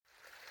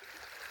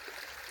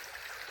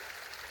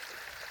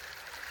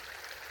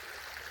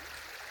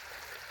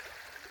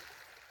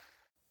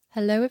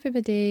Hello,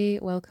 everybody.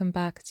 Welcome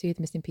back to the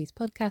Missing Peace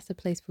podcast, a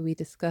place where we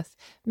discuss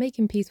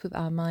making peace with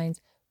our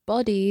minds,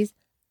 bodies,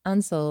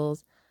 and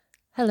souls.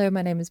 Hello,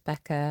 my name is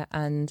Becca,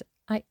 and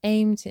I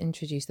aim to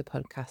introduce the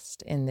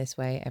podcast in this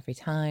way every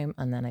time,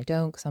 and then I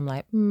don't because I'm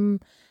like,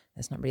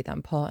 it's not really that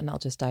important. I'll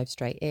just dive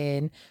straight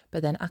in.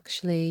 But then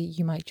actually,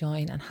 you might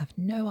join and have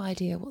no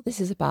idea what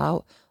this is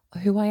about or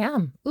who I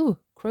am. Ooh,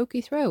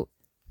 croaky throat.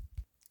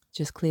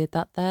 Just cleared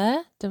that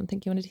there. Don't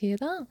think you wanted to hear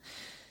that.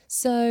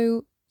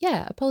 So,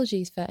 yeah,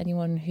 apologies for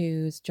anyone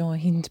who's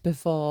joined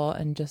before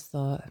and just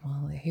thought,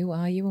 well, who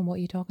are you and what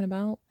are you talking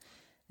about?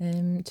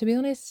 To be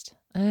honest,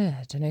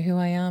 I don't know who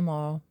I am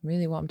or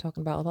really what I'm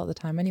talking about a lot of the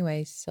time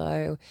anyway,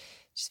 so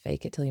just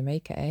fake it till you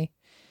make it, eh?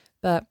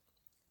 But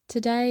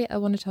today I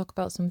want to talk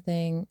about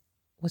something,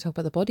 we'll talk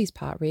about the bodies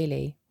part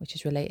really, which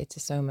is related to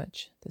so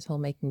much, this whole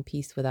making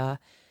peace with our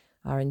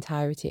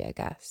entirety, I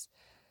guess.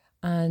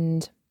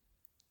 And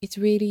it's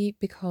really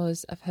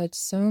because I've heard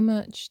so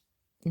much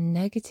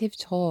negative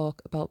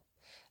talk about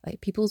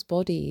like people's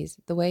bodies,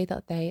 the way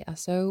that they are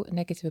so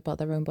negative about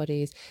their own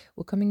bodies.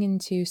 We're coming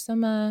into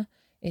summer.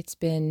 It's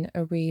been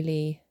a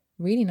really,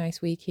 really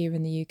nice week here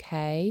in the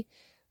UK,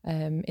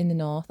 in the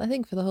north, I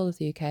think for the whole of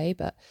the UK.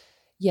 But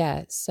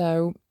yeah,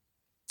 so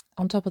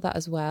on top of that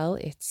as well,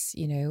 it's,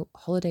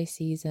 holiday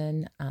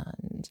season.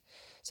 And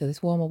so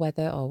this warmer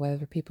weather or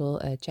wherever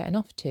people are jetting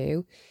off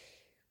to,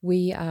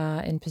 we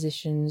are in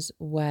positions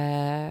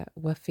where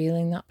we're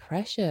feeling that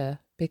pressure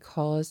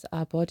because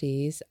our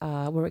bodies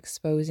we're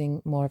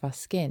exposing more of our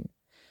skin.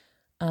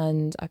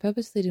 And I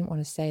purposely didn't want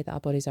to say that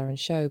our bodies are on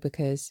show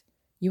because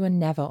you are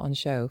never on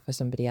show for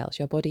somebody else.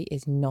 Your body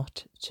is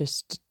not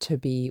just to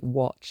be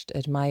watched,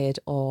 admired,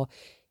 or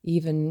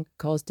even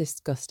cause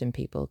disgust in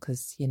people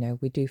because,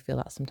 we do feel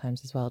that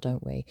sometimes as well,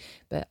 don't we?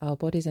 But our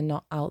bodies are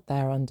not out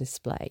there on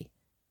display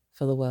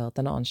for the world.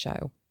 They're not on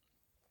show.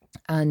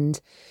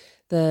 And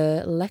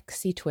the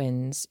Lexi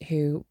twins,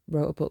 who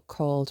wrote a book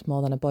called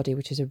More Than a Body,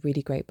 which is a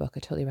really great book. I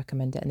totally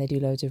recommend it. And they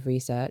do loads of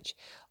research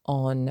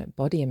on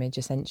body image,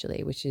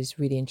 essentially, which is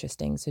really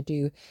interesting. So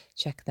do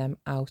check them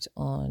out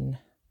on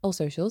all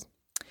socials.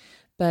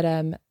 But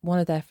one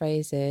of their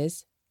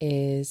phrases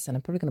is, and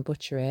I'm probably going to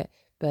butcher it,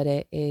 but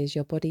it is,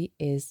 your body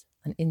is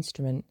an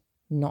instrument,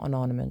 not an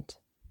ornament.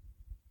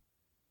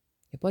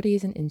 Your body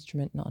is an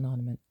instrument, not an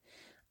ornament.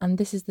 And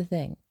this is the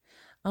thing.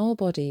 Our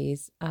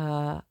bodies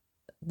are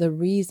the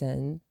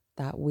reason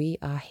that we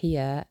are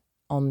here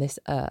on this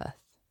earth.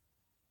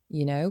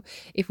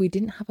 If we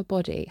didn't have a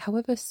body,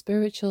 however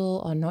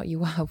spiritual or not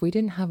you are, if we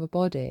didn't have a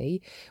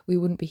body, we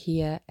wouldn't be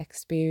here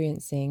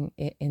experiencing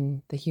it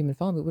in the human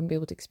form. We wouldn't be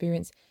able to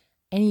experience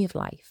any of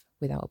life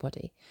without a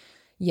body.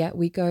 Yet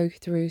we go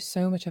through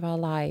so much of our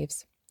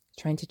lives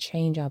trying to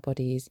change our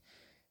bodies,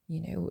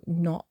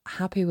 not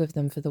happy with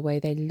them for the way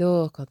they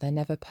look, or they're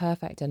never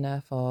perfect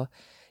enough, or,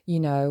 we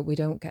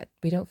don't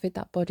fit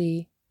that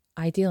body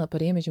ideal,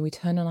 body image, and we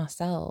turn on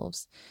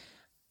ourselves.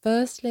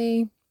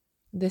 Firstly,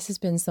 this has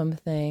been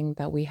something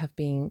that we have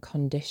been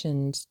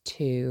conditioned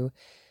to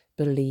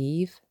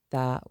believe,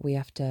 that we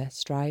have to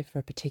strive for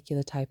a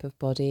particular type of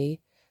body,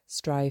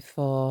 strive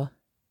for,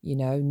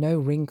 no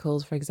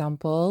wrinkles, for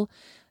example,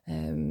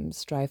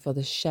 strive for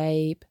the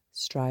shape,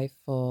 strive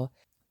for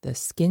the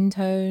skin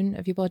tone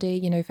of your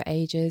body. For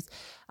ages,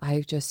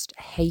 I just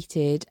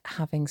hated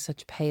having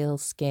such pale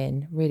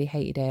skin, really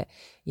hated it,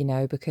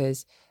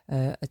 because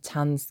a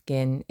tan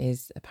skin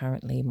is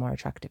apparently more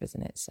attractive,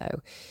 isn't it?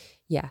 So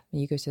yeah, when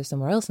you go to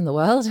somewhere else in the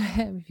world,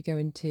 if you go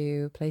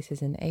into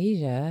places in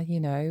Asia,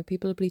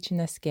 people are bleaching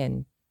their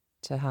skin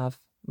to have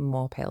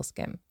more pale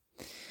skin.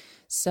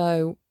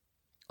 So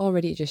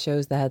already it just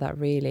shows there that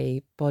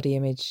really body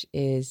image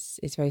is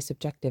very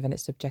subjective, and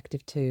it's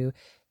subjective to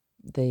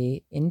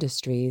the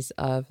industries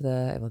of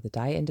the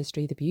diet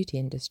industry, the beauty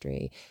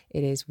industry.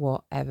 It is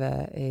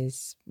whatever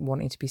is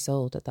wanting to be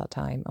sold at that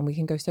time, and we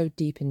can go so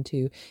deep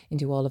into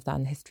all of that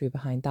and the history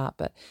behind that.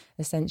 But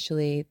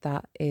essentially,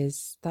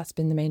 that's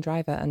been the main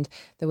driver, and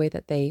the way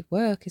that they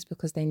work is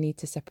because they need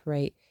to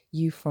separate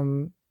you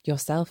from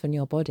yourself and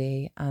your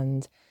body,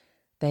 and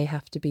they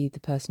have to be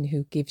the person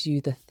who gives you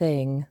the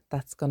thing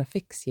that's going to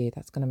fix you,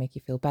 that's going to make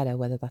you feel better,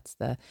 whether that's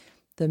the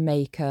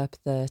makeup,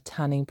 the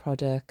tanning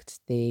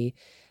product, the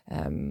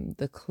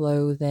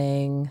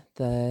clothing,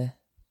 the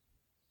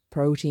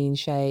protein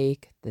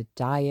shake, the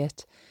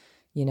diet,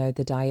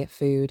 the diet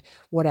food,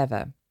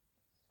 whatever.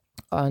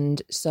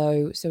 And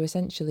so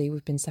essentially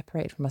we've been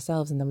separated from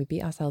ourselves, and then we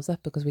beat ourselves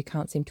up because we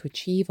can't seem to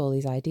achieve all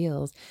these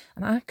ideals.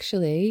 And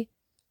actually,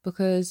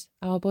 because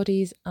our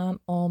bodies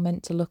aren't all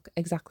meant to look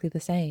exactly the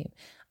same,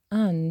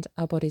 and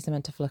our bodies are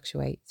meant to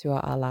fluctuate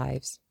throughout our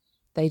lives.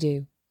 They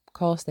do. Of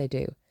course they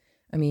do.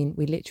 I mean,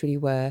 we literally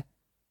were,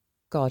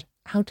 God,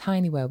 how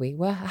tiny were we?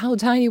 How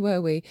tiny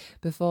were we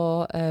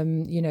before,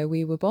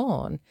 we were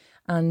born?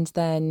 And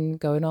then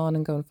going on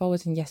and going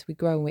forward, and yes, we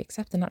grow and we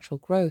accept the natural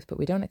growth, but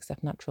we don't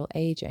accept natural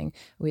aging.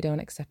 We don't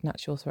accept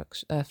natural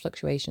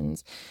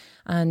fluctuations.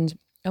 And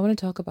I want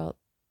to talk about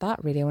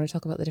that really. I want to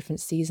talk about the different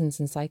seasons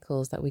and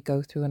cycles that we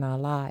go through in our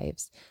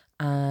lives,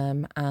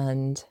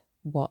 and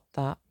what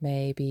that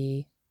may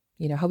be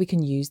how we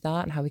can use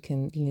that and how we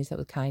can use that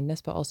with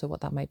kindness, but also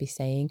what that might be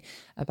saying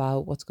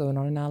about what's going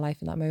on in our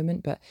life in that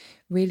moment. But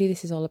really,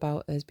 this is all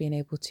about us being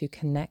able to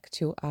connect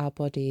to our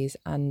bodies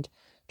and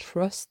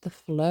trust the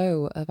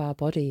flow of our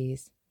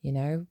bodies,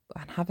 and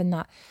having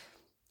that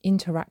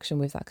interaction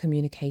with that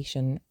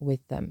communication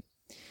with them.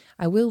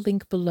 I will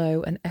link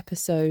below an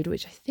episode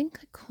which I think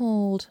I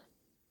called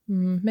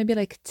maybe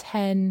like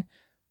 10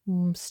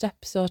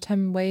 steps or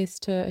 10 ways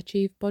to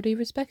achieve body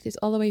respect. It's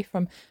all the way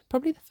from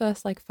probably the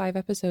first like 5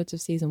 episodes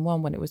of season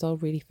 1, when it was all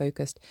really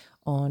focused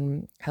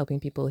on helping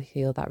people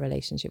heal that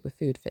relationship with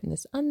food,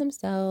 fitness and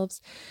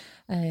themselves.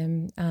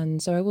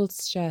 And so I will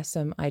share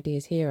some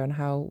ideas here on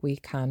how we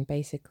can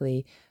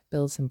basically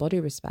build some body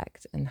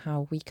respect and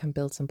how we can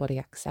build some body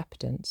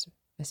acceptance,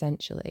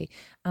 essentially,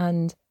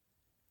 and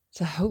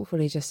to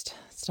hopefully just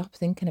stop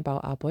thinking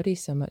about our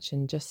bodies so much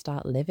and just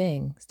start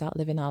living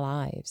our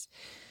lives.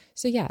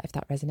 So yeah, if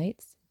that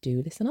resonates,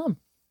 do listen on.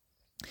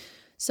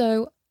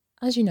 So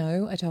as you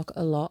know, I talk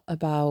a lot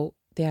about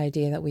the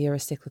idea that we are a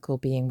cyclical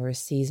being, we're a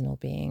seasonal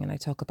being, and I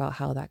talk about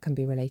how that can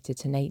be related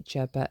to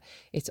nature, but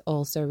it's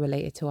also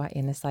related to our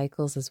inner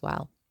cycles as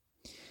well.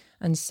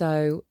 And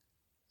so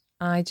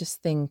I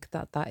just think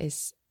that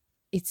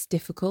it's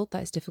difficult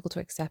to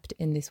accept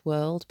in this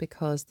world,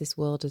 because this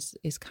world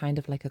is kind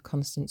of like a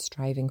constant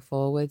striving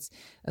forwards,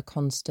 a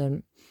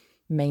constant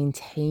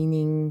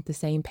maintaining the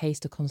same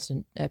pace, a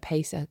constant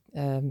pace, a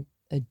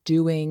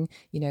doing,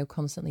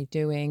 constantly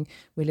doing.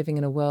 We're living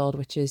in a world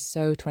which is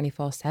so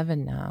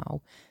 24/7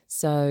 now.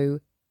 So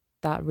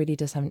that really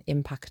does have an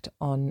impact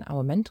on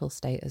our mental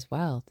state as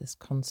well. This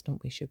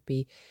constant, we should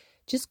be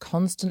just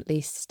constantly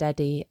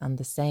steady and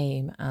the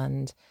same.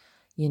 And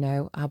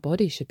our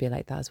body should be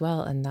like that as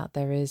well, and that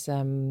there is,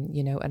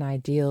 an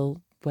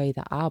ideal way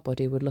that our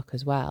body would look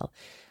as well.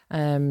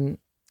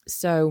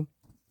 So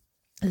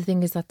the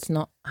thing is, that's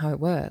not how it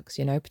works,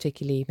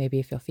 particularly maybe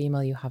if you're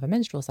female, you have a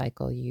menstrual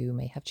cycle, you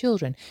may have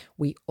children.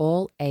 We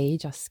all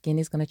age, our skin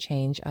is going to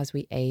change as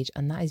we age,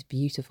 and that is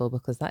beautiful,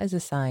 because that is a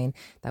sign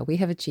that we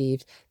have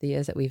achieved the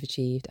years that we've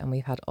achieved, and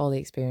we've had all the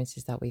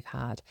experiences that we've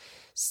had.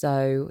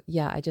 So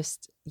yeah, it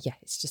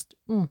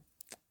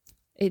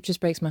just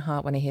breaks my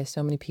heart when I hear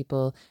so many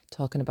people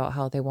talking about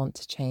how they want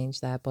to change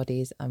their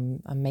bodies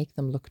and make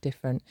them look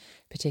different,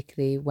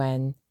 particularly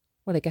when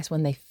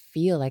they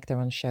feel like they're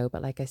on show.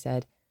 But like I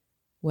said,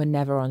 we're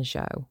never on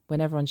show. We're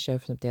never on show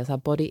for somebody else. Our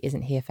body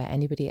isn't here for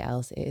anybody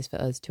else. It is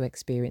for us to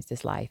experience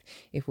this life.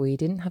 If we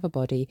didn't have a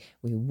body,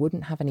 we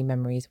wouldn't have any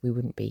memories. We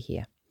wouldn't be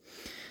here.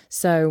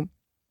 So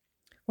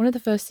one of the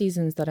first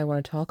seasons that I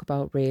want to talk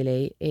about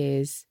really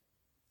is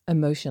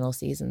emotional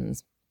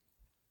seasons.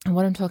 And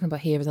what I'm talking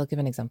about here is, I'll give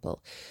an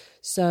example.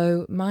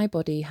 So my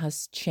body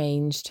has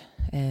changed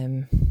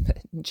a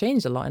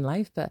lot in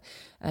life, but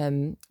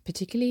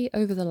particularly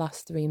over the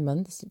last 3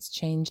 months, it's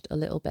changed a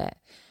little bit.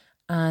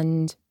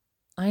 And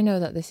I know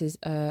that this is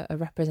a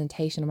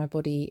representation of my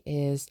body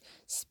is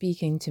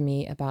speaking to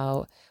me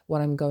about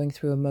what I'm going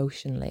through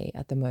emotionally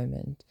at the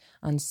moment.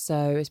 And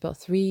so it's about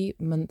 3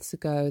 months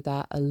ago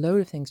that a load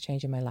of things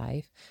changed in my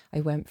life.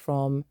 I went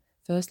from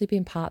firstly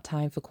being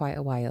part-time for quite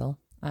a while.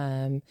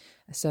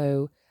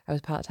 So I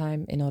was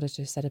part-time in order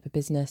to set up a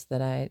business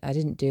that I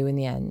didn't do in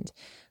the end.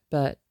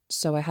 But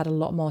so I had a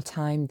lot more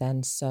time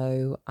then.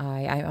 So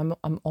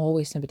I'm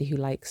always somebody who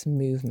likes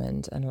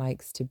movement and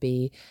likes to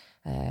be,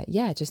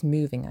 just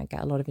moving. I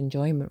get a lot of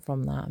enjoyment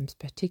from that. I'm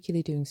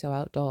particularly doing so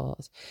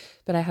outdoors.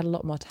 But I had a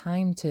lot more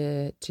time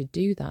to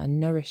do that and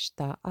nourish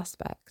that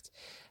aspect.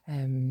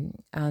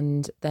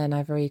 And then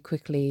I very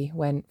quickly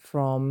went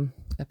from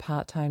a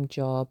part-time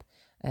job,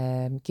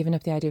 giving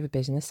up the idea of a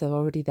business. So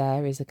already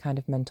there is a kind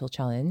of mental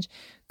challenge.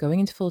 Going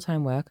into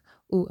full-time work.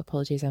 Oh,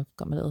 apologies, I've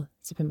got my little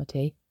sip of my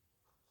tea.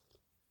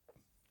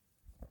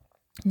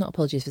 Not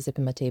apologies for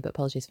sipping my tea, but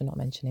apologies for not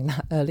mentioning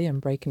that earlier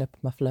and breaking up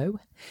my flow.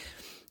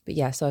 But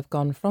yeah, so I've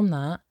gone from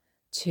that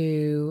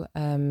to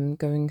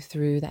going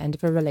through the end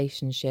of a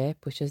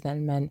relationship, which has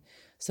then meant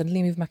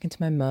suddenly moving back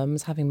into my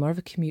mum's, having more of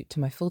a commute to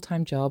my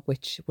full-time job,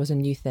 which was a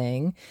new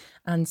thing.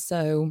 And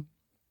so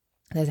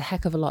there's a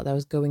heck of a lot that I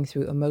was going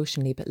through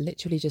emotionally, but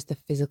literally just the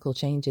physical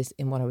changes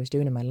in what I was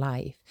doing in my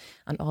life.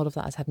 And all of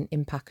that has had an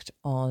impact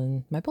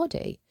on my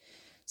body.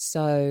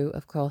 So,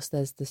 of course,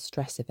 there's the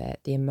stress of it,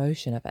 the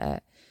emotion of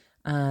it.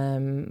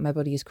 My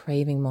body is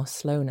craving more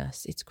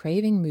slowness. It's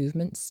craving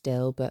movement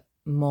still, but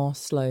more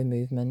slow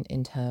movement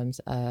in terms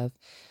of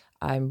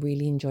I'm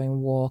really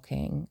enjoying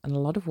walking and a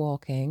lot of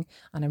walking,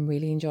 and I'm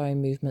really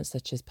enjoying movements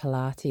such as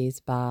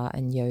Pilates, bar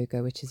and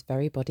yoga, which is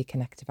very body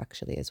connective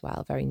actually as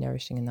well, very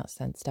nourishing in that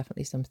sense.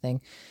 Definitely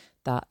something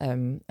that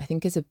I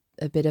think is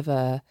a bit of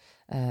a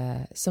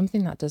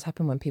something that does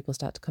happen when people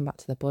start to come back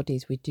to their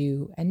bodies. We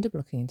do end up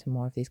looking into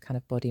more of these kind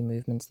of body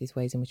movements, these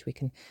ways in which we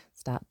can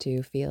start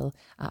to feel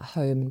at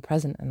home and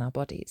present in our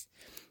bodies.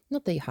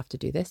 Not that you have to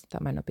do this,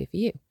 that might not be for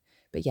you.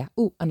 But yeah,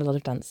 and a lot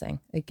of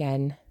dancing.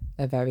 Again,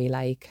 a very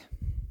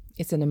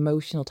it's an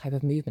emotional type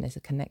of movement. It's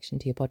a connection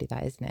to your body,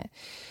 that, isn't it?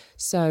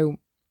 So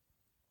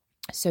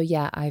So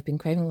yeah, I've been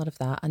craving a lot of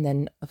that. And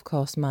then of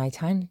course my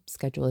time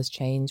schedule has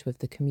changed with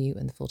the commute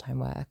and the full-time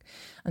work.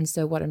 And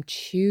so what I'm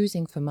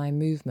choosing for my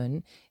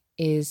movement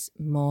is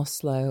more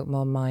slow,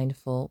 more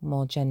mindful,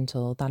 more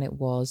gentle than it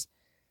was,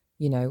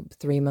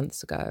 3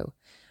 months ago.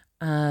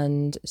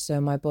 And so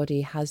my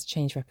body has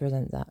changed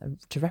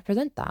to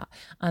represent that.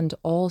 And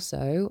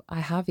also I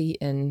have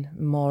eaten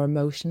more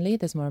emotionally.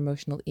 There's more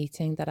emotional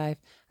eating that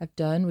I've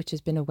done, which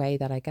has been a way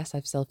that I guess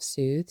I've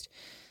self-soothed.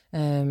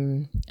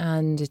 And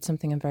it's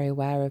something I'm very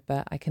aware of,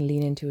 but I can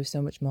lean into with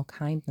so much more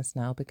kindness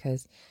now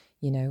because,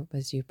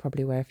 as you're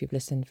probably aware if you've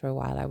listened for a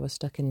while, I was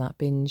stuck in that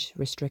binge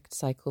restrict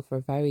cycle for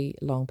a very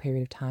long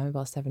period of time,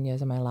 about 7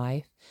 years of my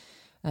life.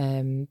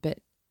 But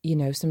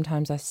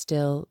sometimes I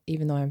still,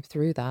 even though I'm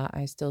through that,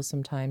 I still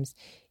sometimes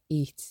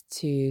eat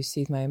to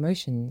soothe my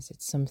emotions.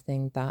 It's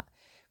something that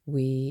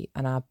we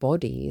and our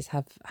bodies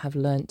have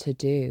learned to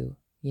do.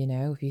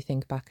 If you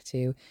think back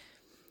to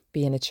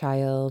being a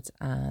child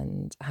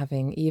and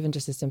having even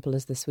just as simple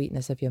as the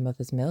sweetness of your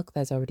mother's milk,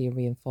 there's already a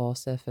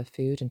reinforcer for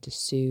food and to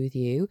soothe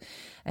you.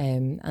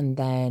 And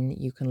then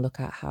you can look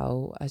at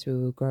how, as we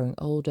were growing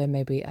older,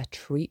 maybe a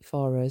treat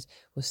for us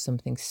was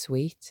something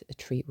sweet. A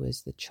treat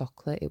was the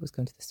chocolate. It was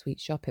going to the sweet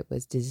shop. It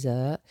was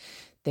dessert.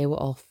 They were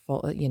all,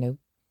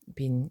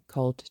 being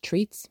called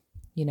treats,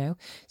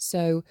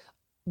 So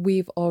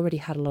we've already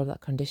had a lot of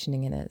that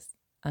conditioning in us.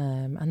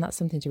 And that's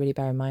something to really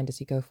bear in mind as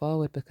you go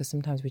forward, because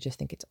sometimes we just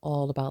think it's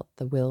all about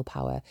the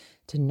willpower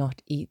to not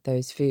eat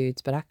those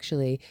foods. But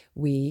actually,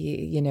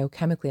 we,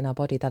 chemically in our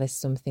body, that is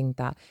something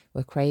that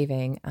we're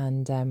craving.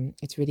 And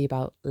it's really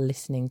about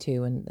listening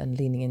to and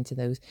leaning into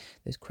those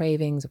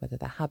cravings, whether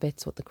they're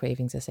habits, what the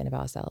cravings are saying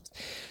about ourselves.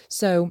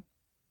 So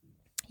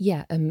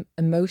yeah,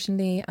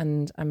 emotionally,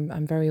 and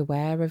I'm very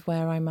aware of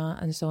where I'm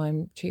at, and so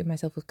I'm treating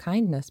myself with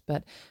kindness.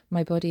 But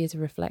my body is a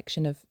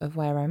reflection of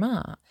where I'm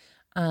at,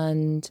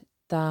 and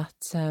that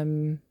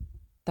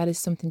is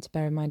something to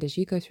bear in mind as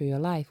you go through your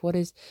life. What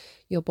is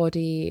your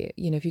body?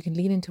 If you can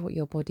lean into what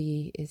your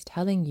body is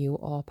telling you,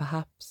 or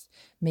perhaps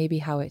maybe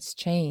how it's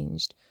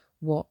changed.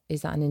 What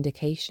is that an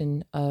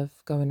indication of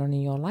going on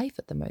in your life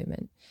at the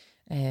moment?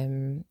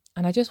 And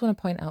I just want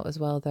to point out as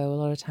well, though, a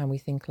lot of time we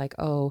think like,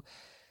 oh,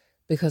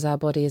 because our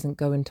body isn't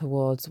going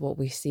towards what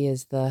we see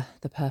as the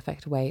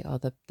perfect way or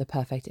the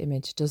perfect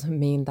image, doesn't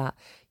mean that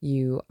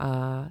you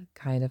are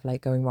kind of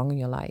like going wrong in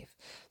your life.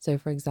 So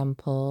for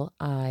example,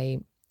 I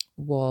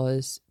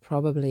was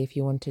probably, if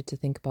you wanted to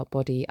think about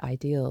body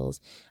ideals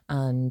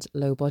and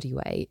low body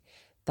weight,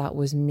 that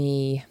was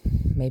me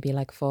maybe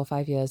like 4 or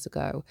 5 years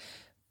ago.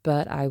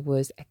 But I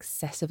was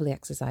excessively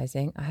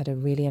exercising. I had a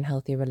really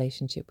unhealthy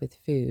relationship with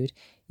food,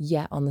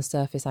 yet on the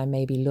surface I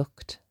maybe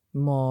looked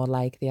more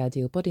like the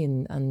ideal body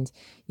and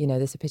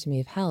this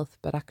epitome of health,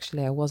 but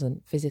actually I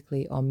wasn't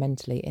physically or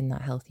mentally in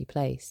that healthy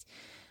place.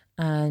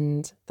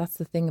 And that's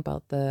the thing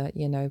about the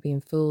being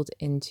fooled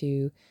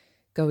into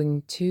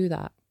going to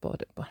that.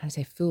 But when I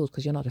say fooled,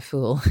 because you're not a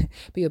fool,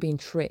 but you're being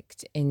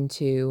tricked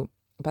into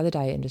by the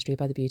diet industry,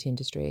 by the beauty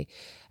industry,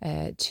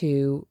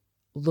 to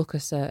look a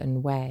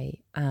certain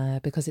way,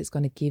 because it's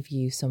going to give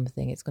you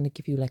something. It's going to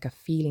give you like a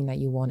feeling that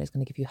you want. It's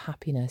going to give you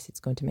happiness. It's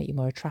going to make you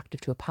more attractive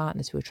to a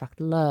partner, to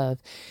attract love.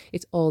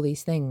 It's all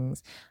these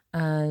things.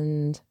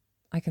 And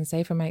I can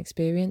say from my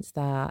experience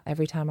that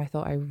every time I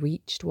thought I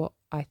reached what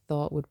I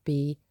thought would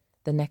be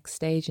the next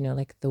stage,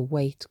 like the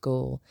weight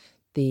goal,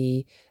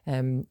 the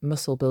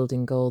muscle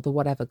building goal, the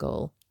whatever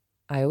goal,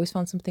 I always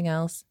found something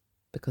else,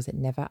 because it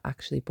never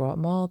actually brought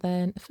more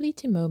than a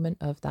fleeting moment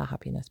of that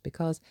happiness,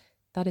 because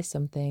that is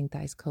something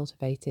that is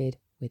cultivated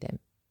within.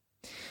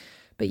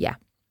 But yeah,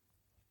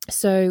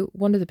 so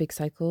one of the big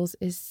cycles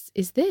is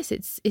this.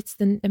 It's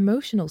the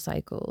emotional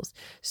cycles.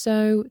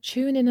 So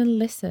tune in and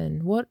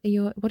listen. What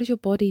is your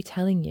body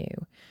telling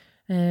you?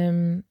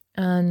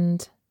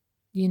 And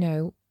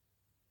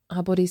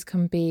our bodies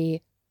can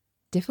be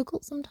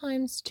difficult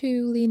sometimes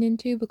to lean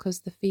into, because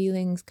the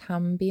feelings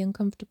can be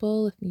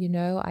uncomfortable.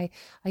 I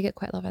get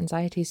quite a lot of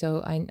anxiety,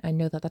 so I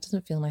know that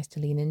doesn't feel nice to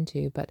lean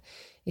into, but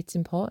it's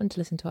important to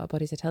listen to what our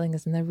bodies are telling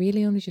us, and they're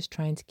really only just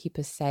trying to keep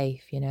us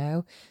safe,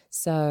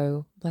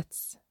 so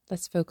let's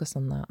focus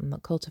on that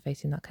and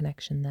cultivating that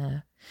connection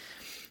there.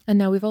 And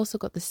now we've also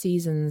got the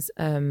seasons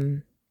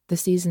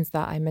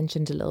that I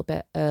mentioned a little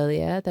bit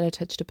earlier that I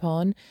touched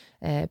upon,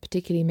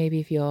 particularly maybe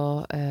if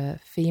you're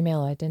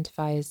female,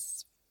 identify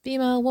as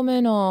female,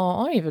 woman,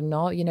 or even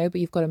not, but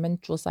you've got a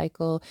menstrual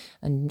cycle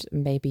and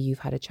maybe you've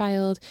had a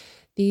child.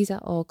 These are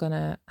all going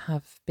to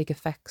have big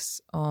effects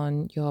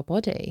on your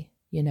body.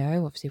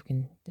 Obviously we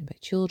can think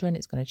about children.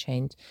 It's going to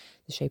change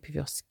the shape of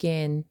your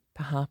skin.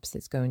 Perhaps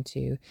it's going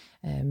to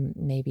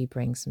maybe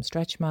bring some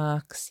stretch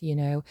marks,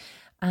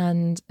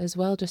 and as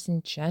well, just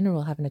in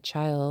general, having a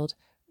child,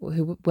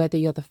 whether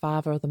you're the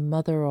father or the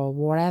mother or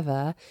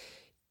whatever,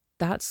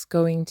 that's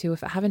going to,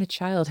 having a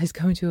child is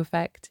going to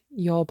affect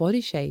your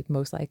body shape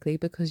most likely,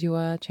 because you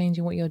are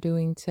changing what you're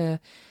doing to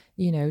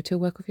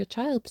work with your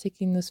child,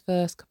 particularly in those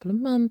first couple of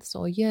months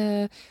or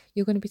year.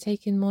 You're going to be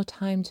taking more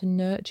time to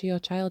nurture your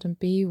child and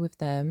be with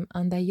them,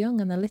 and they're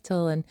young and they're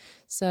little. And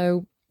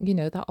so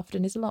that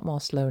often is a lot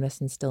more slowness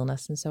and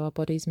stillness. And so our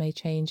bodies may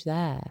change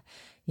there.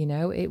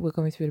 We're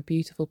going through a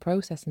beautiful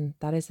process, and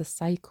that is a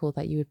cycle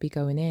that you would be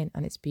going in,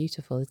 and it's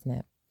beautiful, isn't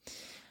it?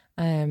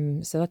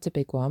 So that's a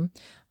big one.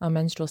 Our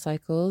menstrual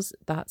cycles,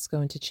 that's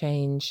going to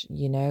change,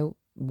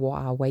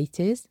 what our weight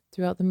is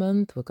throughout the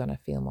month. We're going to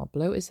feel more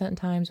bloated certain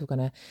times. We're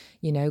going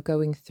to,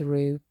 going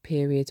through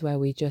periods where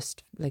we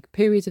just, like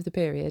periods of the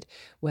period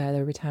where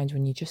there are times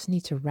when you just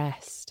need to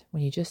rest,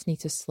 when you just need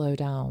to slow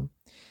down.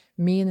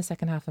 Me in the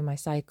second half of my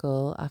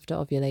cycle after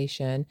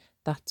ovulation,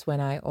 that's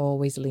when I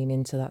always lean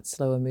into that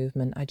slower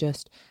movement.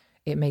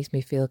 It makes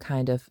me feel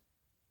kind of,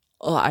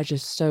 I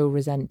just so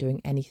resent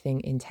doing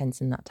anything intense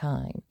in that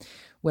time.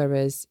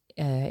 Whereas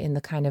in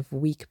the kind of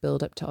week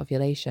build up to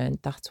ovulation,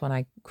 that's when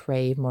I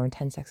crave more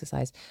intense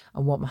exercise.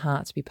 I want my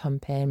heart to be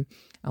pumping.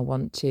 I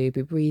want to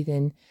be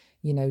breathing,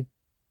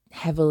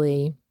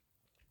 heavily.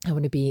 I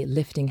want to be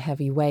lifting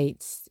heavy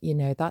weights.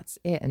 That's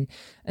it.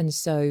 And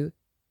so,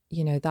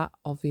 that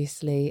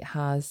obviously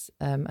has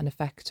an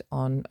effect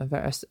on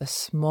a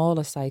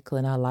smaller cycle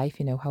in our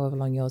life, however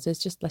long yours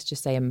is. Let's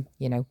just say,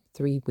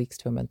 3 weeks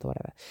to a month or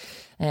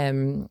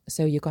whatever.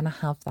 So you're going to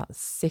have that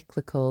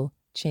cyclical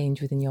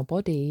change within your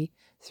body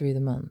through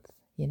the month.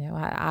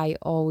 I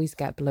always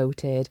get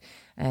bloated,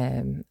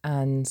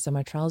 and so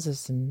my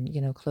trousers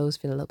and, clothes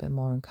feel a little bit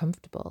more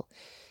uncomfortable.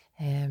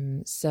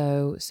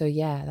 So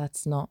yeah,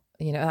 that's not,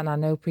 and I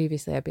know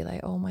previously I'd be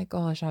like, oh my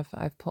gosh,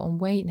 I've put on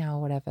weight now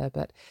or whatever,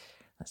 but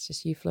that's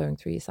just you flowing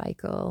through your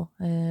cycle.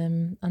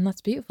 And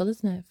that's beautiful,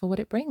 isn't it? For what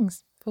it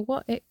brings, for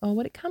what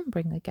it can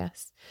bring, I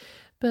guess.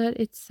 But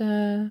it's,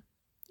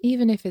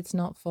 even if it's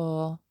not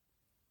for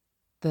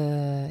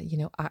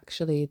the,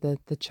 actually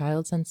the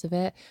child sense of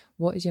it,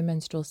 what is your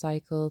menstrual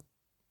cycle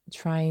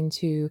trying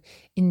to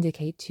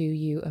indicate to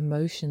you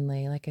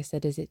emotionally? Like I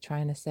said, is it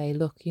trying to say,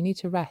 look, you need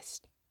to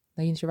rest?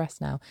 You need to rest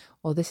now,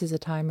 or this is a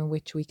time in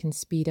which we can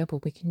speed up,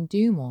 or we can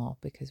do more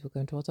because we're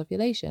going towards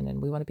ovulation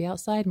and we want to be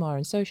outside more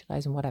and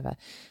socialize and whatever.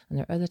 And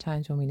there are other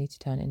times when we need to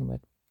turn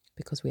inward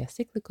because we are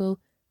cyclical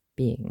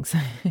beings.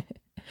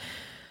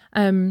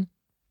 And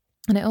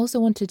I also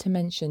wanted to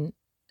mention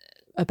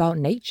about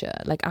nature,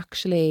 like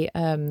actually,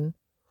 I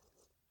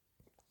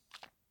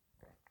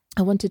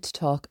wanted to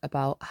talk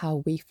about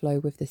how we flow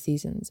with the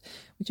seasons,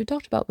 which we've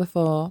talked about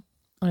before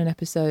on an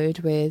episode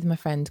with my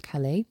friend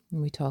Kelly,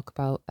 and we talk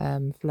about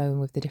flowing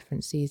with the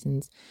different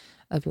seasons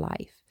of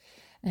life,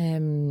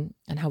 and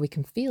how we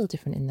can feel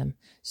different in them.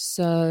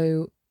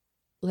 So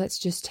let's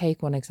just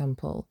take one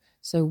example.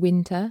 So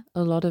winter,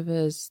 a lot of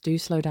us do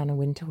slow down in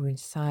winter. We're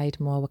inside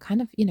more. We're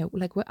kind of,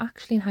 like we're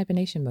actually in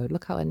hibernation mode.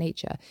 Look out at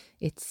nature.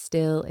 It's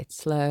still, it's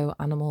slow.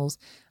 Animals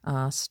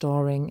are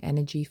storing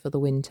energy for the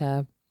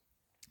winter.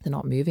 They're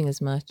not moving as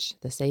much.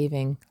 They're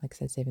saving, like I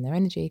said, saving their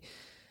energy.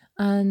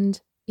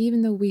 And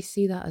even though we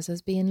see that as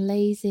us being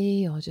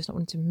lazy or just not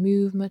wanting to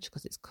move much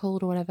because it's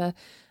cold or whatever,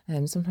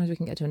 sometimes we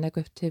can get to a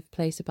negative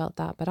place about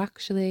that. But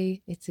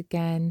actually, it's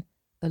again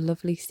a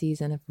lovely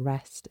season of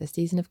rest, a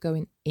season of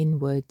going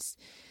inwards.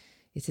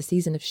 It's a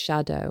season of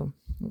shadow.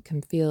 It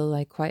can feel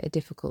like quite a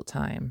difficult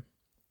time.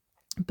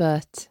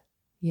 But,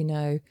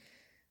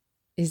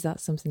 is that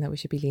something that we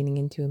should be leaning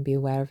into and be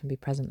aware of and be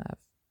present of?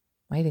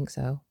 I think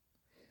so.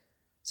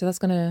 So that's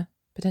going to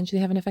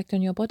potentially have an effect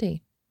on your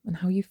body and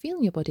how you feel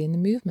in your body and the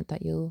movement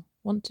that you'll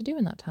want to do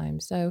in that time.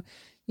 So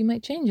you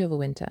might change over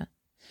winter,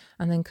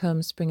 and then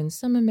come spring and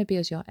summer, maybe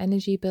as your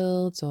energy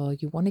builds or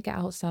you want to get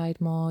outside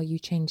more, you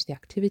change the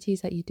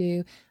activities that you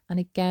do. And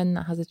again,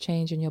 that has a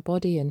change in your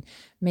body. And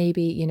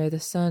maybe, the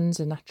sun's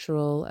a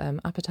natural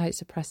appetite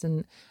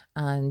suppressant,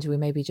 and we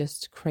may be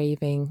just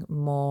craving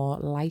more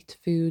light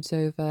foods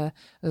over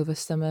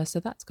summer. So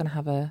that's going to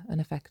have an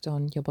effect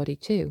on your body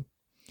too.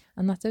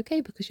 And that's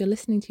okay, because you're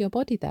listening to your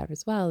body there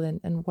as well,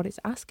 and what it's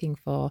asking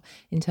for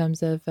in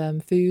terms of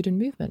food and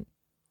movement.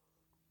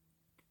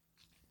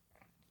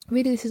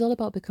 Really, this is all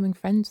about becoming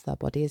friends with our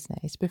body, isn't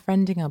it? It's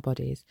befriending our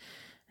bodies,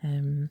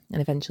 and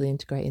eventually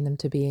integrating them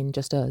to being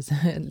just us.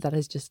 That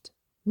is just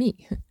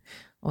me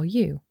or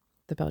you,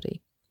 the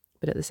body.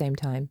 But at the same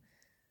time,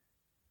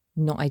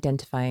 not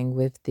identifying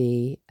with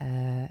the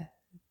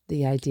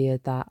idea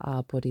that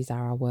our bodies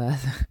are our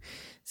worth.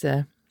 It's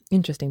an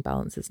interesting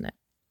balance, isn't it?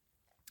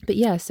 But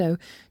yeah, so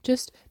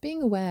just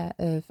being aware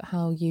of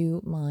how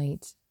you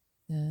might,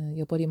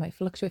 your body might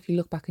fluctuate. If you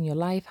look back in your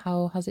life,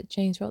 how has it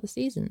changed throughout the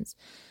seasons?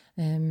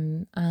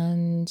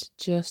 And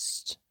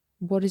just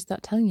what is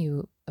that telling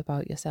you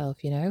about yourself,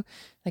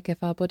 Like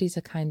if our bodies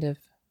are kind of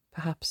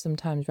perhaps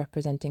sometimes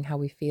representing how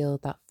we feel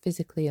that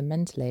physically and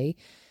mentally,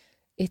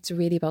 it's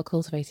really about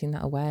cultivating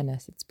that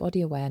awareness. It's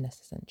body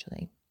awareness,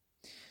 essentially.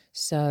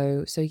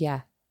 So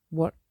yeah,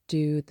 what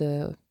do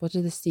the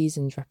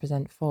seasons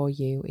represent for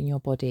you in your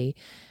body?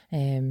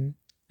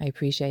 I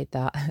appreciate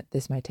that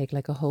this might take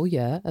like a whole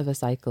year of a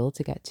cycle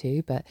to get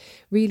to, but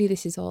really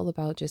this is all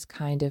about just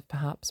kind of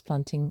perhaps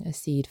planting a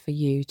seed for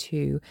you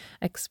to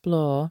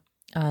explore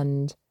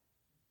and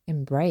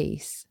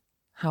embrace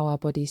how our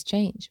bodies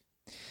change.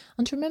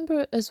 And to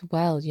remember as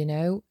well,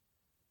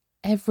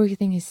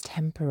 everything is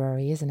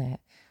temporary, isn't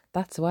it?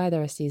 That's why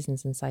there are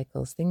seasons and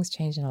cycles. Things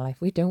change in our life.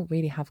 We don't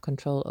really have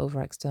control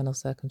over external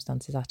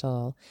circumstances at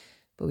all,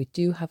 but we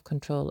do have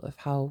control of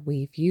how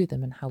we view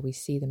them and how we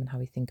see them and how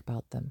we think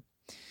about them.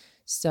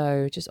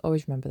 So just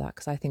always remember that,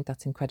 because I think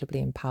that's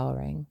incredibly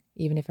empowering.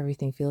 Even if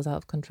everything feels out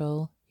of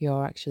control,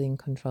 you're actually in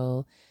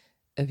control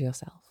of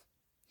yourself.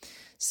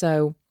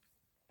 So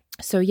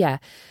yeah,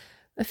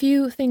 a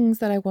few things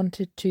that I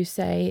wanted to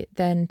say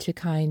then to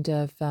kind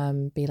of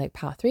be like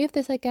part 3 of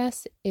this, I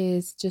guess,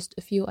 is just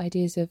a few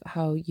ideas of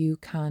how you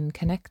can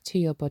connect to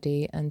your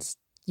body. And,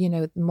 you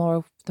know, the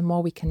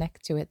more we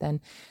connect to it,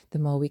 then the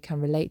more we can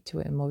relate to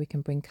it and more we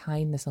can bring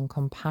kindness and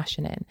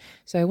compassion in.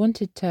 So I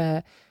wanted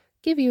to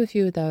give you a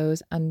few of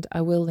those, and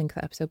I will link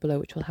the episode below,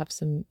 which will have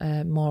some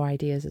more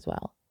ideas as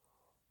well.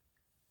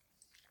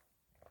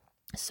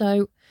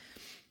 So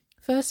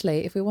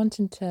firstly, if we're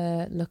wanting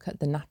to look at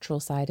the natural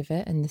side of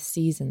it and the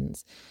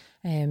seasons,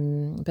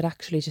 but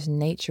actually just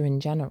nature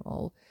in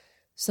general,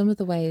 some of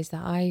the ways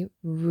that I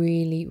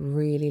really,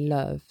 really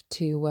love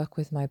to work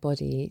with my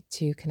body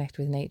to connect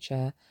with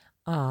nature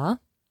are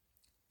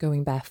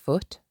going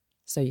barefoot.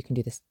 So you can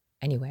do this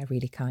anywhere,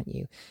 really, can't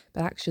you?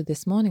 But actually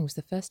this morning was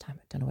the first time,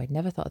 I don't know, I'd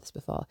never thought of this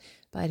before,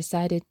 but I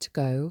decided to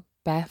go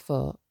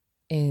barefoot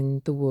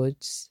in the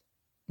woods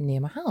near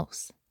my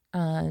house.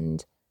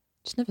 And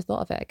just never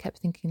thought of it. I kept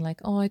thinking like,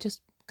 oh, I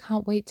just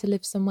can't wait to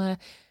live somewhere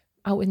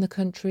out in the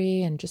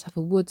country and just have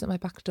a woods at my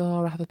back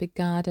door or have a big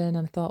garden.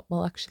 And I thought,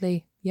 well,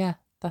 actually, yeah,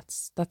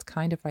 that's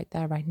kind of right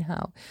there right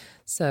now.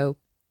 So,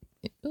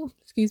 oh,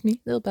 excuse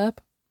me, little burp,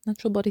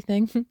 natural body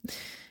thing,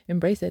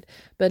 embrace it.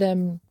 But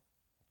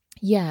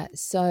yeah,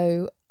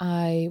 so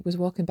I was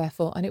walking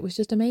barefoot, and it was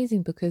just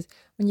amazing, because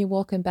when you're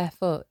walking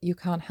barefoot, you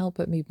can't help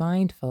but be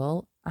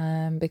mindful,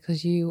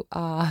 because you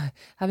are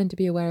having to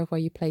be aware of where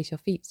you place your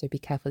feet. So be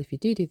careful if you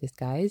do this,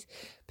 guys,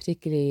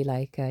 particularly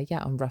like,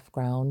 on rough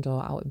ground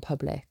or out in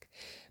public.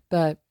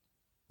 But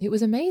it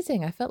was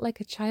amazing. I felt like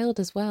a child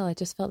as well. I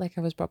just felt like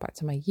I was brought back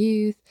to my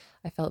youth.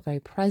 I felt very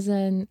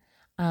present,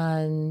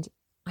 and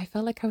I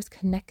felt like I was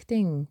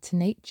connecting to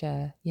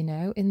nature, you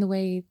know, in the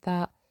way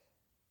that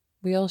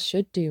we all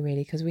should do,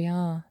 really, because we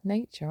are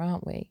nature,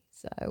 aren't we?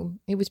 So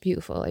it was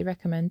beautiful. I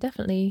recommend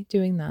definitely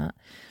doing that.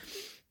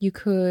 You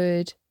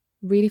could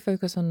really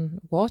focus on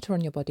water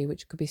on your body,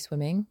 which could be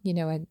swimming. You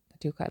know, I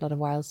do quite a lot of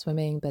wild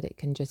swimming, but it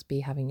can just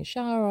be having a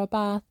shower or a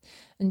bath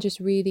and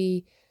just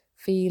really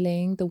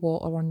feeling the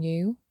water on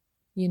you.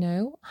 You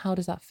know, how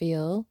does that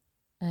feel?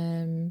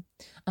 And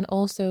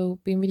also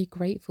being really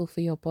grateful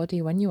for your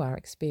body when you are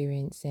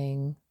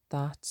experiencing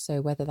that. So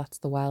whether that's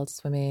the wild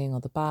swimming or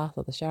the bath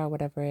or the shower,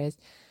 whatever it is,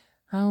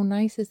 how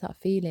nice is that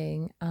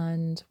feeling?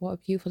 And what a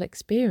beautiful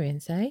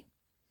experience, eh?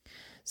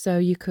 So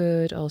you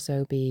could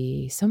also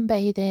be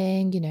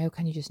sunbathing, you know,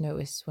 can you just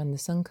notice when the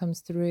sun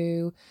comes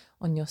through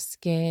on your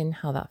skin,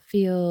 how that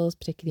feels,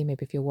 particularly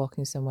maybe if you're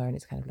walking somewhere and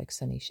it's kind of like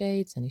sunny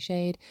shade,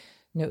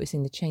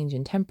 noticing the change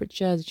in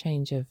temperature, the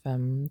change of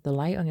the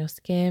light on your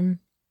skin,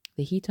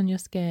 the heat on your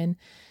skin.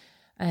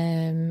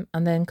 And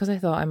then, because I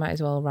thought I might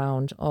as well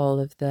round all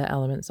of the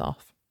elements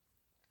off,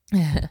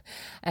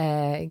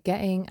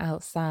 getting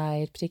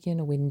outside, particularly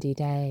on a windy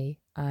day,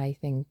 I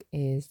think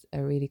is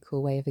a really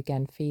cool way of,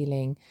 again,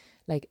 feeling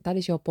like that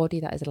is your body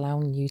that is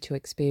allowing you to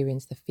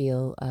experience the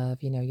feel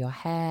of, you know, your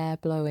hair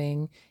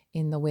blowing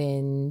in the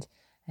wind.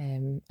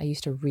 I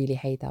used to really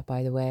hate that,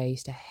 by the way. I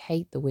used to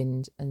hate the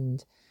wind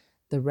and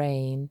the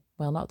rain.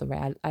 Well, not the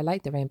rain. I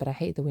like the rain, but I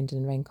hate the wind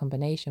and rain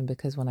combination,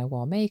 because when I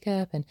wore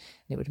makeup and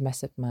it would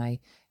mess up my,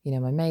 you know,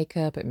 my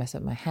makeup, it mess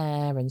up my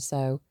hair. And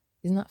so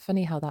isn't that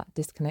funny how that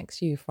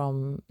disconnects you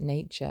from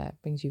nature? It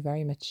brings you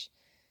very much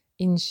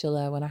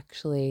insular, when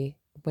actually,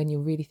 when you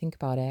really think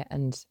about it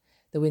and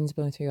the wind's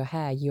blowing through your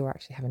hair, you're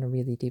actually having a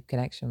really deep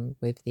connection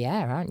with the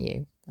air, aren't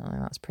you? Oh,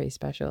 that's pretty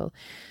special.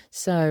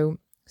 So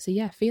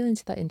yeah, feel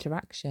into that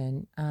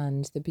interaction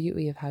and the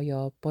beauty of how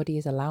your body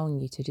is allowing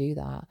you to do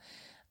that.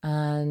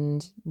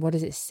 And what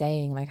is it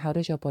saying? Like, how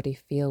does your body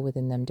feel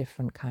within them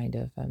different kind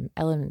of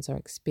elements or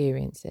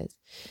experiences?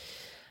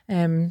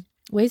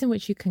 Ways in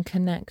which you can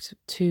connect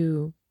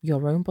to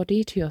your own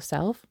body, to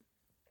yourself.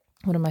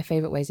 One of my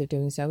favorite ways of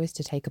doing so is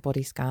to take a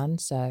body scan.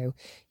 So,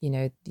 you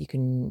know, you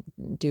can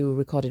do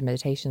recorded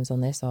meditations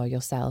on this or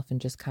yourself and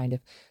just kind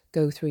of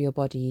go through your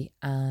body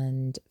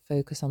and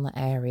focus on the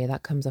area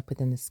that comes up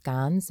within the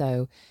scan.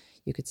 So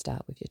you could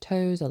start with your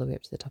toes all the way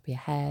up to the top of your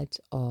head,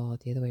 or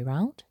the other way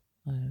around.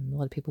 A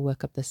lot of people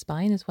work up the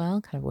spine as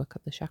well, kind of work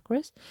up the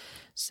chakras.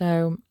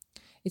 So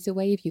it's a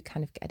way of you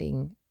kind of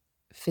getting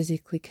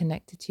physically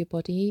connected to your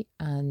body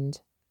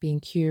and being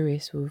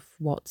curious with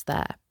what's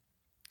there.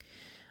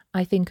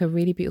 I think a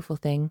really beautiful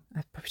thing,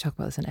 I probably talk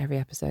about this in every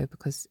episode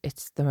because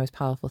it's the most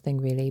powerful thing,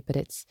 really, but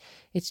it's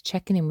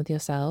checking in with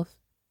yourself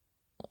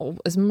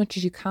as much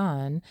as you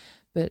can.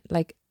 But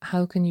like,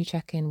 how can you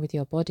check in with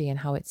your body and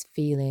how it's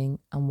feeling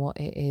and what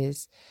it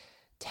is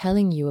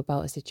telling you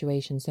about a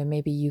situation? So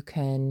maybe you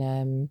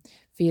can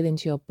feel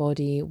into your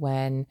body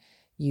when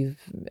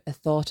a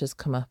thought has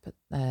come up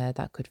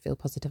that could feel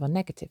positive or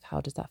negative. How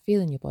does that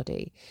feel in your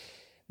body?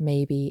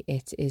 Maybe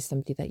it is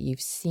somebody that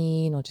you've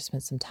seen or just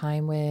spent some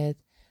time with.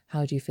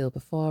 How do you feel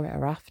before it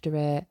or after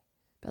it?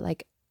 But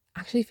like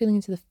actually feeling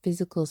into the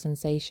physical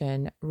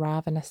sensation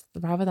rather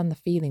than the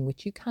feeling,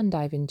 which you can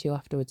dive into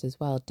afterwards as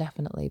well,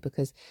 definitely,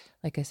 because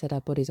like I said,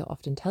 our bodies are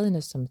often telling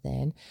us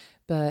something,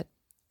 but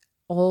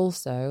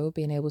also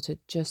being able to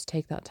just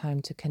take that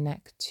time to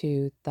connect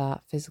to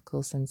that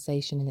physical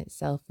sensation in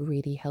itself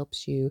really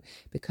helps you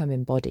become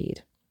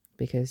embodied,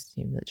 because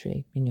you're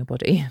literally in your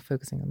body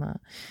focusing on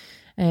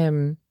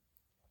that.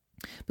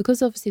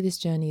 Because obviously this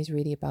journey is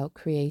really about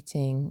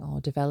creating or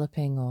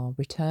developing or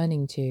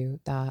returning to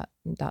that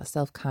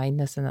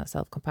self-kindness and that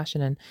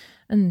self-compassion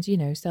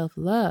and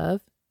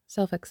self-love,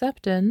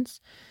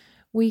 self-acceptance.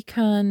 We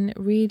can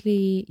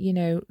really,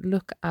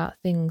 look at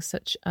things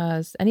such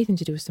as anything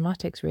to do with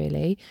somatics,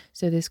 really.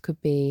 So this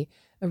could be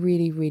a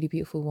really, really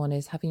beautiful one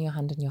is having your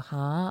hand on your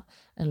heart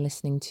and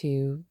listening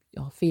to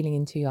or feeling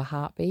into your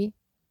heartbeat.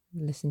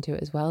 Listen to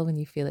it as well when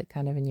you feel it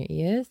kind of in your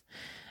ears.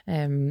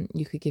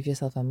 You could give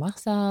yourself a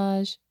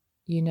massage,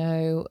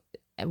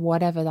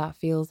 whatever that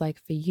feels like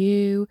for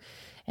you.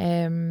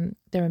 There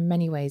are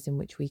many ways in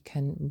which we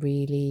can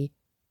really,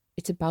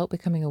 it's about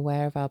becoming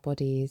aware of our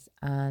bodies,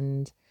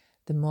 and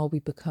the more we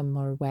become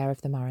more aware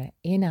of them are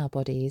in our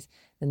bodies,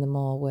 then the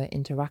more we're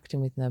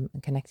interacting with them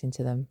and connecting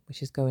to them,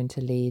 which is going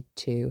to lead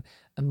to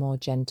a more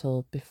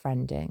gentle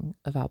befriending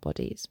of our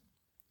bodies.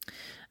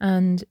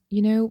 And,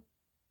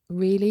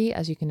 really,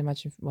 as you can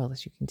imagine, well,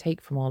 as you can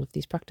take from all of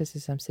these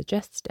practices I'm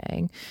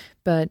suggesting,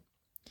 but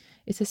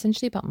it's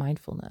essentially about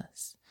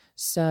mindfulness.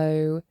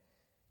 So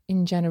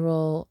in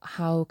general,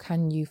 how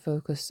can you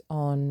focus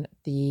on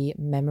the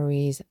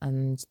memories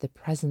and the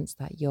presence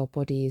that your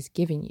body is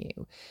giving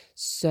you?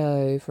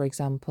 So for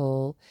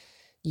example,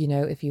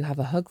 if you have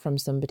a hug from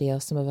somebody or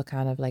some other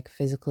kind of like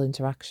physical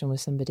interaction with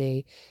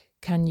somebody,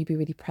 can you be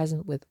really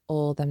present with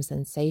all them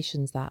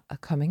sensations that are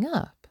coming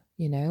up?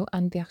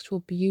 And the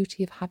actual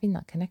beauty of having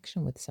that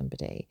connection with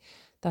somebody.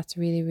 That's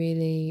really,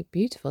 really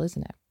beautiful,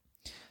 isn't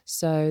it?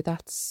 So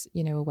that's,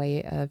 a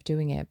way of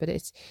doing it. But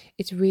it's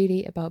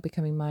really about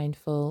becoming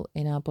mindful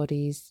in our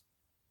bodies,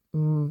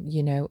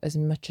 as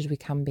much as we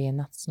can be. And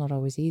that's not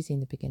always easy in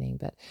the beginning.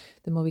 But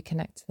the more we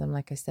connect to them,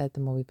 like I said, the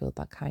more we build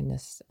that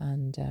kindness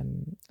and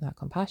that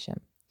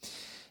compassion.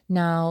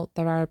 Now,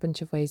 there are a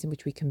bunch of ways in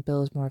which we can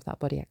build more of that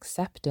body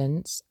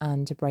acceptance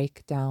and to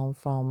break down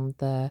from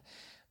the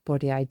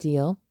body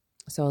ideal.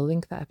 So I'll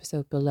link that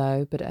episode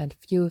below, but a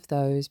few of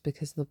those,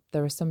 because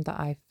there are some that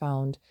I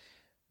found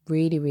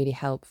really, really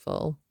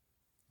helpful,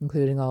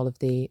 including all of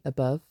the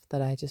above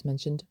that I just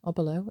mentioned, or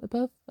below,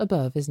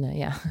 above, isn't it?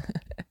 Yeah.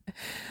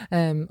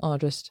 Or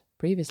just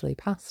previously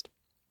past.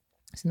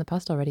 It's in the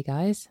past already,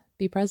 guys.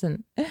 Be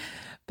present.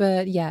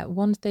 But yeah,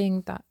 one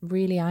thing that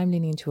really I'm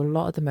leaning into a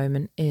lot at the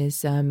moment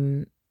is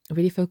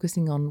really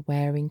focusing on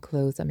wearing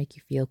clothes that make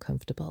you feel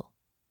comfortable.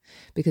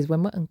 Because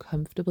when we're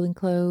uncomfortable in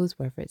clothes,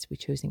 whether it's we're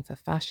choosing for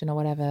fashion or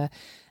whatever,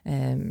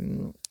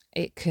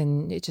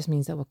 it just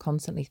means that we're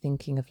constantly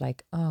thinking of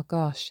like, oh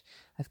gosh,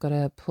 I've got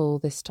to pull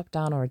this top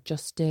down or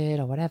adjust it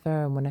or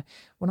whatever. And when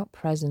we're not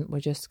present, we're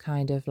just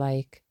kind of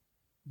like,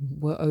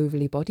 we're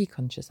overly body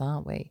conscious,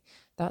 aren't we?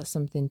 That's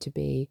something to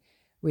be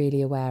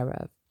really aware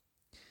of.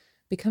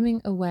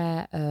 Becoming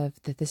aware of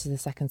that, this is the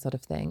second sort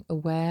of thing,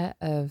 aware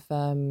of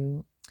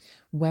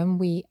when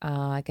we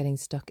are getting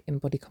stuck in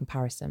body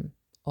comparison,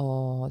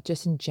 or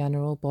just in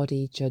general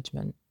body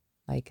judgment.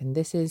 And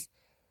this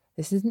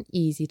isn't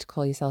easy to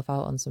call yourself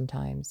out on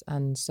sometimes,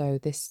 and so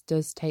this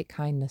does take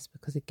kindness,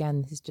 because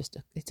again, this is just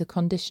it's a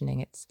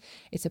conditioning,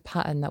 it's a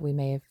pattern that we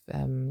may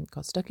have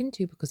got stuck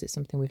into because it's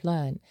something we've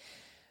learned.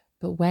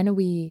 But when are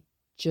we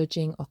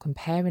judging or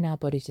comparing our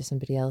body to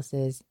somebody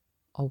else's,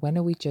 or when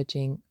are we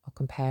judging or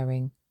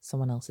comparing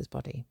someone else's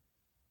body?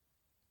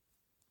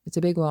 It's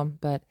a big one,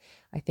 but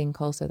I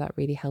think also that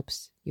really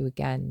helps you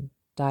again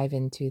dive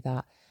into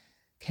that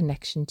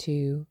connection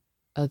to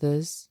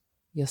others,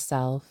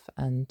 yourself,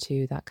 and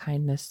to that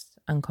kindness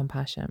and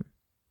compassion.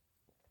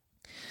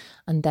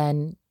 And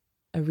then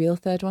a real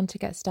third one to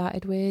get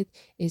started with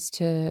is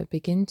to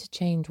begin to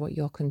change what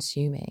you're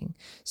consuming.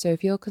 So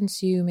if you're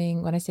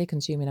consuming, when I say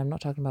consuming, I'm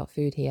not talking about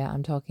food here,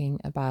 I'm talking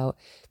about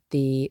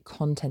the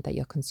content that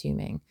you're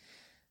consuming.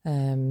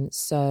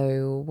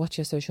 So what's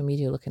your social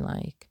media looking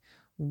like?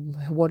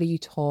 What are you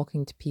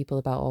talking to people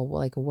about, or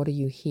what are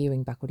you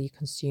hearing back? What are you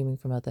consuming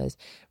from others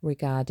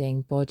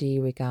regarding body,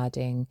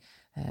 regarding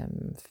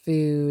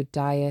food,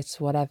 diet,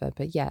 whatever?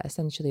 But yeah,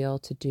 essentially all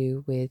to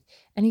do with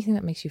anything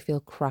that makes you feel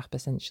crap.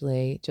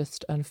 Essentially,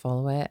 just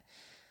unfollow it.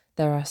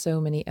 There are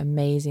so many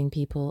amazing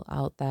people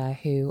out there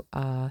who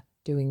are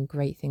doing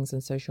great things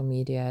on social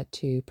media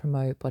to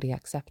promote body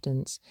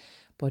acceptance,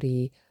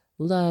 body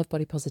love,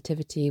 body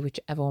positivity,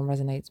 whichever one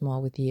resonates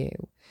more with you.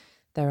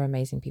 There are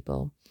amazing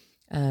people.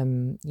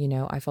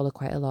 I follow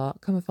quite a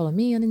lot. Come and follow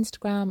me on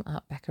Instagram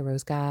at Becca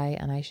Rose Guy,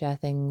 and I share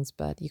things,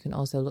 but you can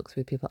also look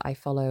through people I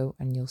follow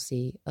and you'll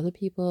see other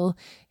people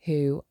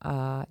who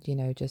are,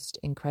 just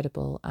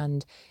incredible.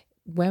 And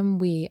when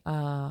we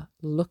are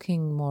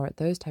looking more at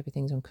those type of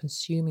things and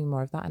consuming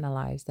more of that in our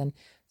lives, then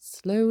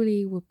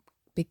slowly we're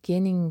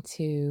beginning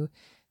to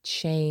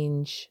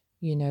change.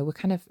 We're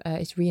kind of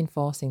it's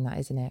reinforcing that,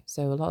 isn't it?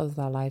 So a lot of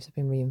our lives have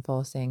been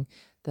reinforcing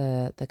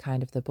the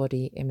kind of the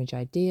body image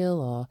ideal,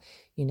 or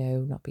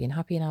not being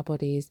happy in our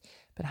bodies.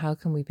 But how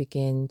can we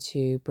begin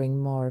to bring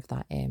more of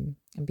that in,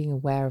 and being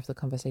aware of the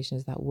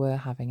conversations that we're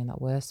having and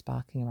that we're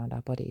sparking around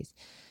our bodies?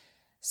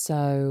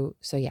 So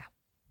yeah.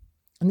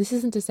 And this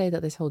isn't to say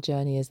that this whole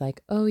journey is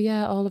like, oh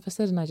yeah, all of a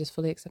sudden I just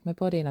fully accept my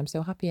body and I'm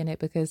so happy in it,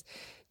 because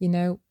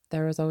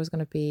there is always going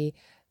to be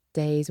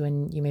days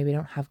when you maybe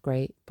don't have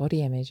great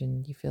body image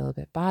and you feel a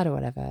bit bad or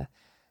whatever.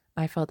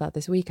 I felt that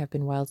this week. I've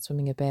been wild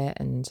swimming a bit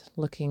and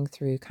looking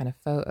through kind of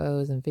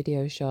photos and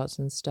video shots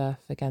and stuff,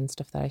 again,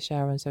 stuff that I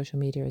share on social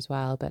media as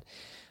well. But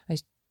I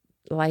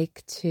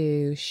like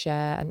to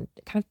share and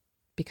kind of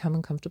become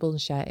uncomfortable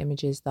and share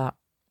images that,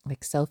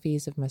 like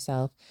selfies of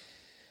myself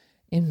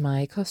in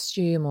my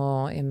costume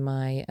or in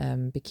my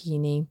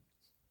bikini,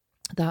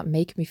 that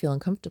make me feel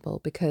uncomfortable,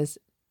 because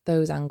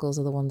those angles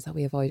are the ones that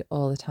we avoid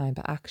all the time.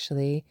 But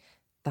actually,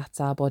 that's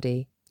our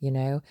body,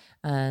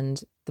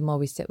 and the more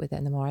we sit with it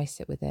and the more I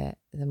sit with it,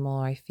 the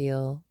more I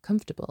feel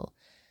comfortable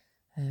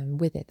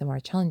with it, the more I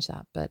challenge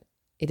that. But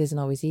it isn't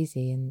always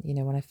easy. And,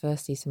 when I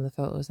first see some of the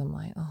photos, I'm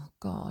like, oh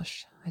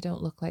gosh, I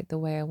don't look like the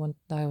way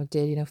I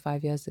did,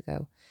 5 years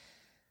ago.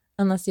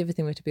 And that's the other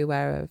thing we have to be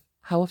aware of.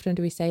 How often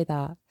do we say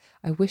that?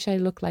 I wish I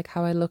looked like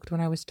how I looked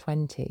when I was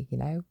 20,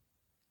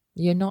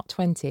 You're not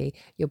 20.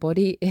 Your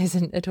body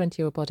isn't a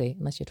 20-year-old body,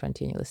 unless you're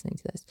 20 and you're listening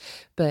to this.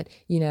 But,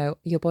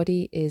 your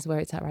body is where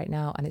it's at right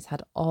now, and it's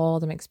had all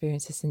them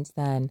experiences since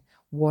then.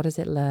 What does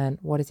it learn?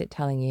 What is it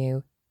telling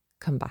you?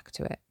 Come back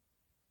to it.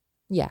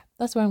 Yeah,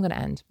 that's where I'm going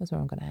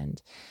to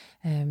end.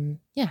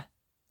 Yeah.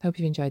 Hope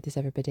you've enjoyed this,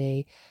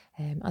 everybody.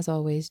 As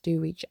always, do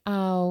reach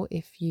out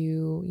if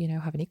you,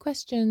 have any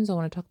questions or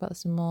want to talk about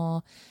this some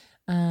more.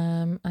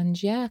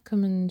 And yeah,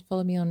 come and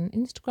follow me on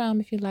Instagram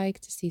if you'd like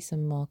to see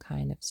some more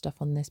kind of stuff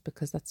on this,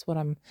 because that's what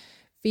I'm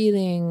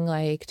feeling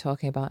like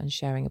talking about and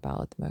sharing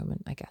about at the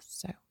moment, I guess.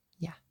 So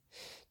yeah,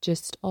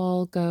 just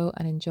all go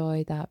and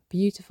enjoy that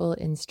beautiful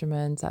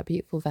instrument, that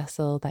beautiful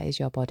vessel that is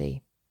your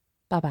body.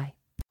 Bye-bye.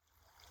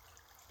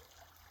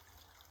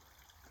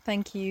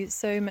 Thank you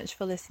so much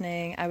for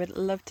listening. I would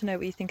love to know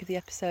what you think of the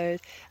episode,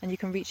 and you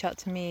can reach out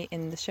to me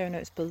in the show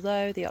notes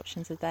below. The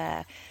options are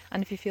there.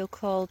 And if you feel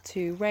called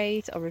to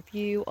rate or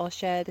review or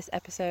share this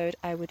episode,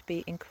 I would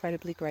be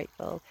incredibly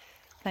grateful.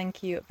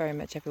 Thank you very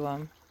much,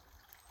 everyone.